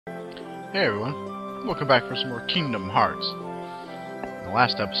Hey everyone, welcome back for some more Kingdom Hearts. In the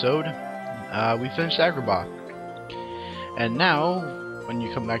last episode, we finished Agrabah. And now, when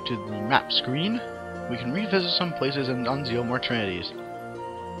you come back to the map screen, we can revisit some places and unseal more Trinities.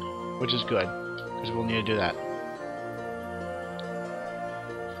 Which is good, because we'll need to do that.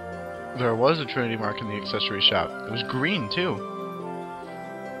 There was a Trinity mark in the accessory shop. It was green too.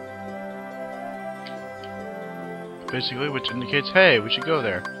 Basically, which indicates, hey, we should go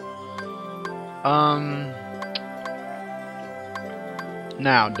there.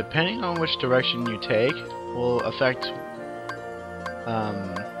 Now, depending on which direction you take, will affect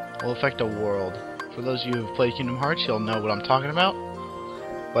a world. For those of you who've played Kingdom Hearts, you'll know what I'm talking about.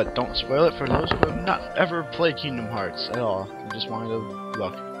 But don't spoil it for those who have not ever played Kingdom Hearts at all. I just wanted to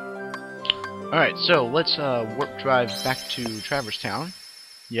look. Alright, so let's warp drive back to Traverse Town.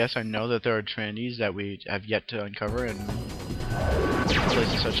 Yes, I know that there are Trinities that we have yet to uncover in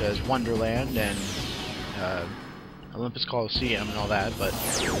places such as Wonderland and Olympus Coliseum and all that, but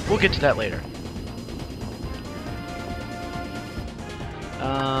we'll get to that later.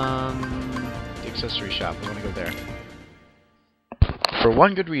 The accessory shop, I want to go there. For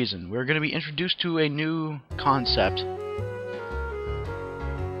one good reason, we're going to be introduced to a new concept.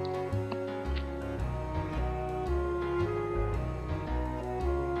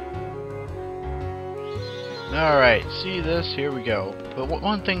 Alright, see this? Here we go. But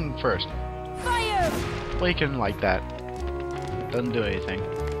one thing first. Fire! Flaking like that doesn't do anything.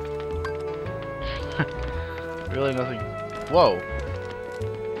 Really nothing. Whoa.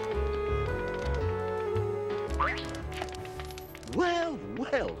 Well,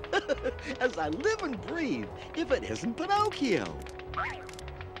 well, as I live and breathe, if it isn't Pinocchio.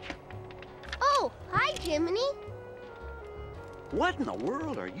 Oh, hi, Jiminy. What in the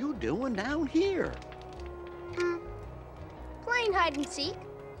world are you doing down here? Playing hide and seek.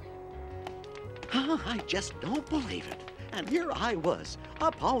 I just don't believe it. And here I was,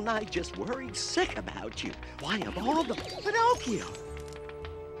 up all night just worried sick about you. Why, of all the Pinocchio.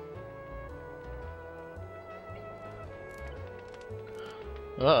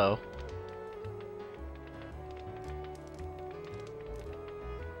 Uh-oh.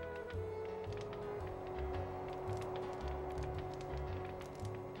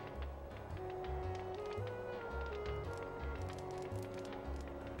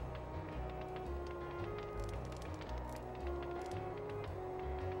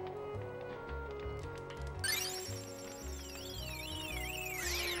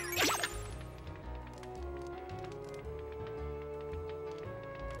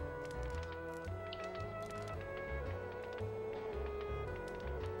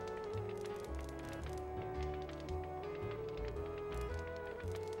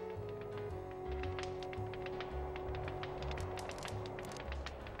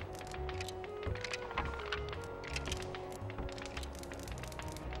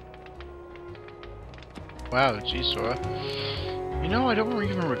 Wow, geez, Sora. You know, I don't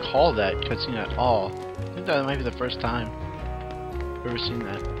even recall that cutscene at all. I think that might be the first time I've ever seen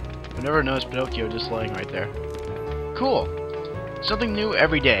that. I've never noticed Pinocchio just laying right there. Cool. Something new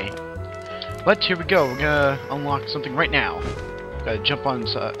every day. But here we go. We're gonna unlock something right now. Gotta jump on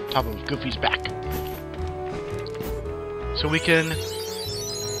top of Goofy's back. So we can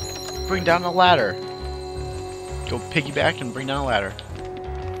bring down a ladder. Go piggyback and bring down a ladder.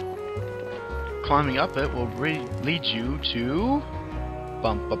 Climbing up it will lead you to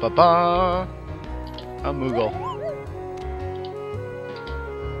a Moogle.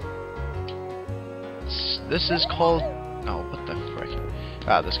 This is called what the frick?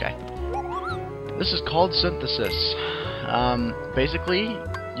 This guy. This is called Synthesis. Basically,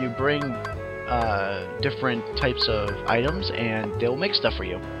 you bring different types of items and they'll make stuff for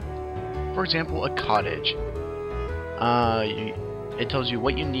you. For example, a cottage. It tells you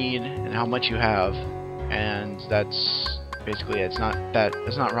what you need and how much you have, and that's basically it.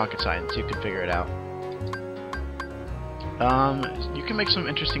 It's not rocket science. You can figure it out. You can make some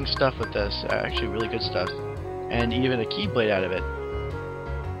interesting stuff with this. Actually, really good stuff, and even a keyblade out of it,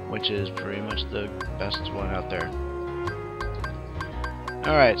 which is pretty much the best one out there.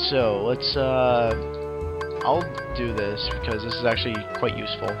 All right, so let's. I'll do this because this is actually quite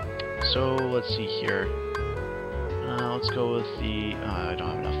useful. So let's see here. Let's go with the... I don't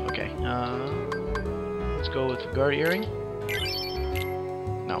have enough. Okay. Let's go with the guard earring.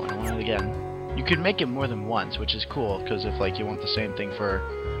 No, I don't want it again. You can make it more than once, which is cool, because if like you want the same thing for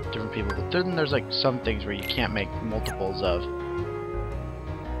different people. But then there's like some things where you can't make multiples of.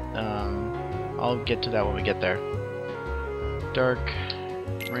 I'll get to that when we get there. Dark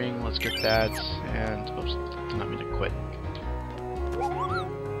ring, let's get that. And... oops, did not mean to quit.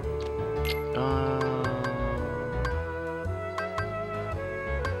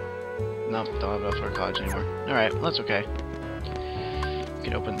 Nope, don't have enough for college anymore. Alright, well, that's okay. We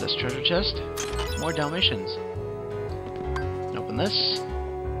can open this treasure chest. More Dalmatians. And open this.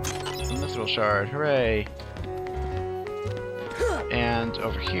 A mithril shard. Hooray! And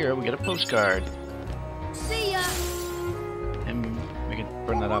over here we get a postcard. See ya. And we can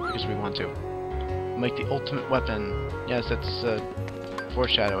burn that up because we want to. Make the ultimate weapon. Yes, that's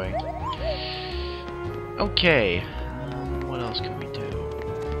foreshadowing. Okay. What else can we do?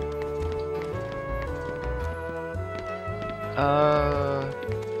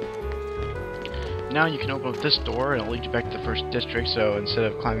 Now you can open up this door and it'll lead you back to the first district, so instead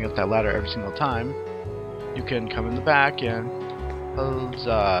of climbing up that ladder every single time, you can come in the back and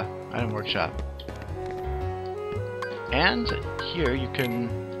huzzah, item workshop. And here you can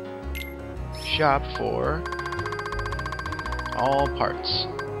shop for all parts.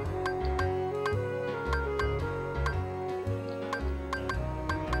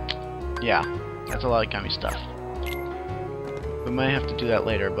 Yeah, that's a lot of gummy stuff. We might have to do that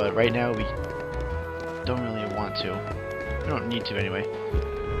later, but right now we don't really want to. We don't need to anyway.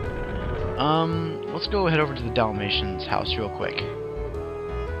 Let's go head over to the Dalmatians' house real quick.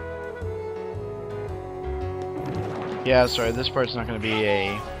 Yeah, sorry, this part's not going to be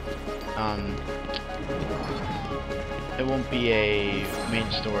a, it won't be a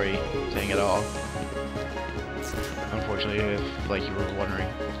main story thing at all. Unfortunately, if, like, you were wondering.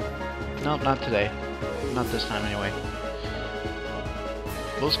 Nope, not today. Not this time, anyway.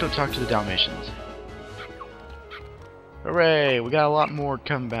 Well, let's go talk to the Dalmatians. Hooray! We got a lot more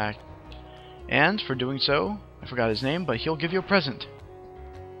coming back. And, for doing so, I forgot his name, but he'll give you a present.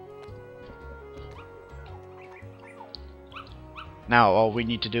 Now, all we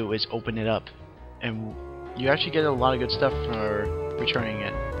need to do is open it up. And you actually get a lot of good stuff for returning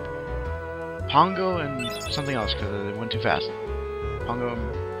it. Pongo and something else, because it went too fast. Pongo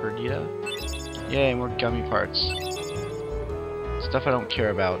and Perdita? Yay, more gummy parts. Stuff I don't care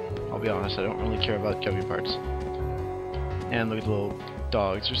about. I'll be honest, I don't really care about gummy parts. And look at the little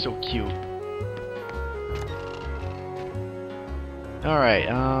dogs, they're so cute. Alright,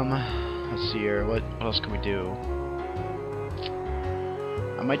 let's see here, what else can we do?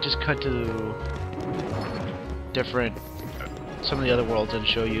 I might just cut to some of the other worlds and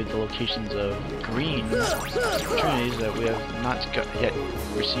show you the locations of green opportunities that we have not yet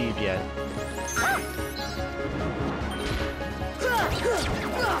received yet.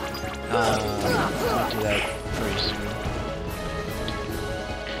 I'll do that very soon.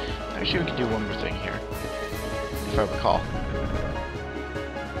 Actually, we can do one more thing here, if I recall.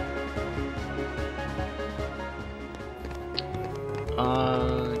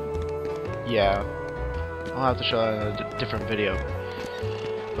 Yeah. I'll have to show that in a different video.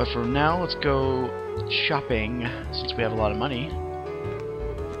 But for now, let's go shopping, since we have a lot of money.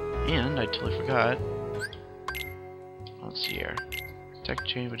 And I totally forgot. Let's see here. Tech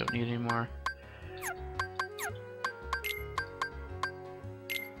chain we don't need anymore.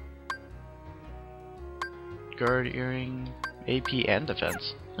 Guard earring, AP and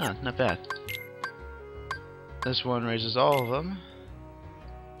defense. Huh, not bad. This one raises all of them.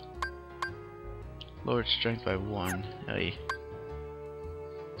 Lowered strength by 1. Hey.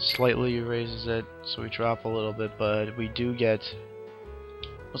 Slightly raises it, so we drop a little bit, but we do get...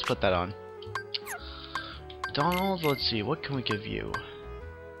 Let's put that on. Donald, let's see, what can we give you?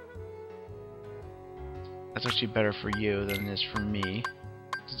 That's actually better for you than it is for me,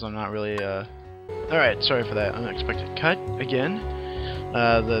 since I'm not really, Alright, sorry for that unexpected cut, again.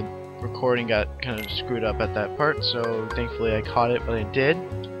 The recording got kind of screwed up at that part, so thankfully I caught it when I did.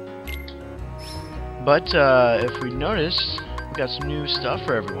 But, if we notice, we got some new stuff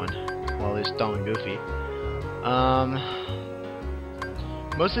for everyone. Well, at least Dom and Goofy.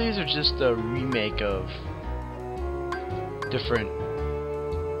 Most of these are just a remake of different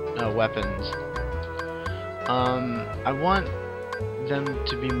weapons. I want them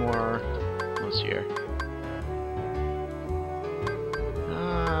to be more... Let's see here.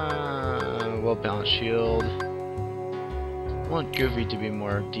 Well-balanced shield. I want Goofy to be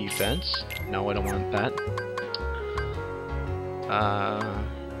more defense. No, I don't want that.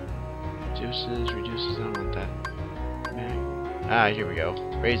 Reduces, I don't want that. Ah, here we go.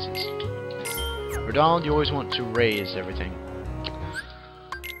 Raises. For Donald, you always want to raise everything.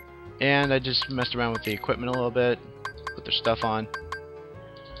 And I just messed around with the equipment a little bit. Put their stuff on.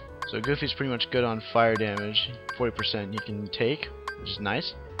 So Goofy's pretty much good on fire damage. 40% you can take, which is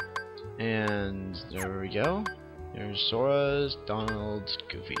nice. And there we go. There's Sora's, Donald's,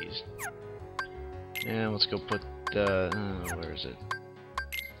 Goofy's. And let's go put the... where is it?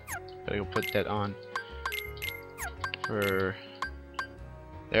 Gotta go put that on. For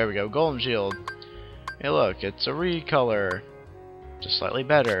there we go, golden shield. Hey look, it's a recolor. Just slightly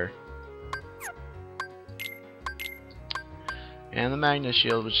better. And the Magnus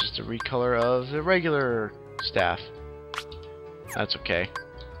shield, which is the recolor of the regular staff. That's okay.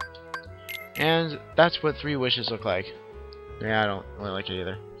 And that's what 3 wishes look like. Yeah, I don't really like it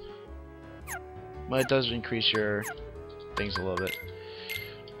either. But it does increase your things a little bit.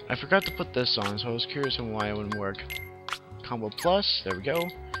 I forgot to put this on, so I was curious on why it wouldn't work. Combo Plus, there we go.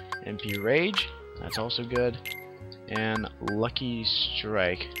 MP Rage, that's also good. And Lucky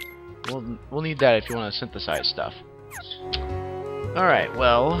Strike. We'll need that if you want to synthesize stuff. Alright,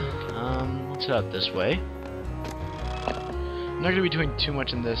 well, let's head out this way. I'm not going to be doing too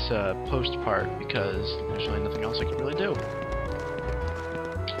much in this post part because there's really nothing else I can really do.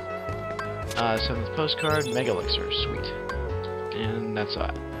 7th postcard, Mega Elixir, sweet. And that's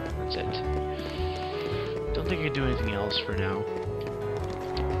it. Don't think I can do anything else for now.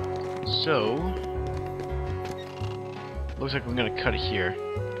 So, looks like I'm going to cut it here.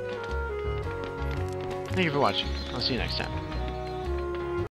 Thank you for watching. I'll see you next time.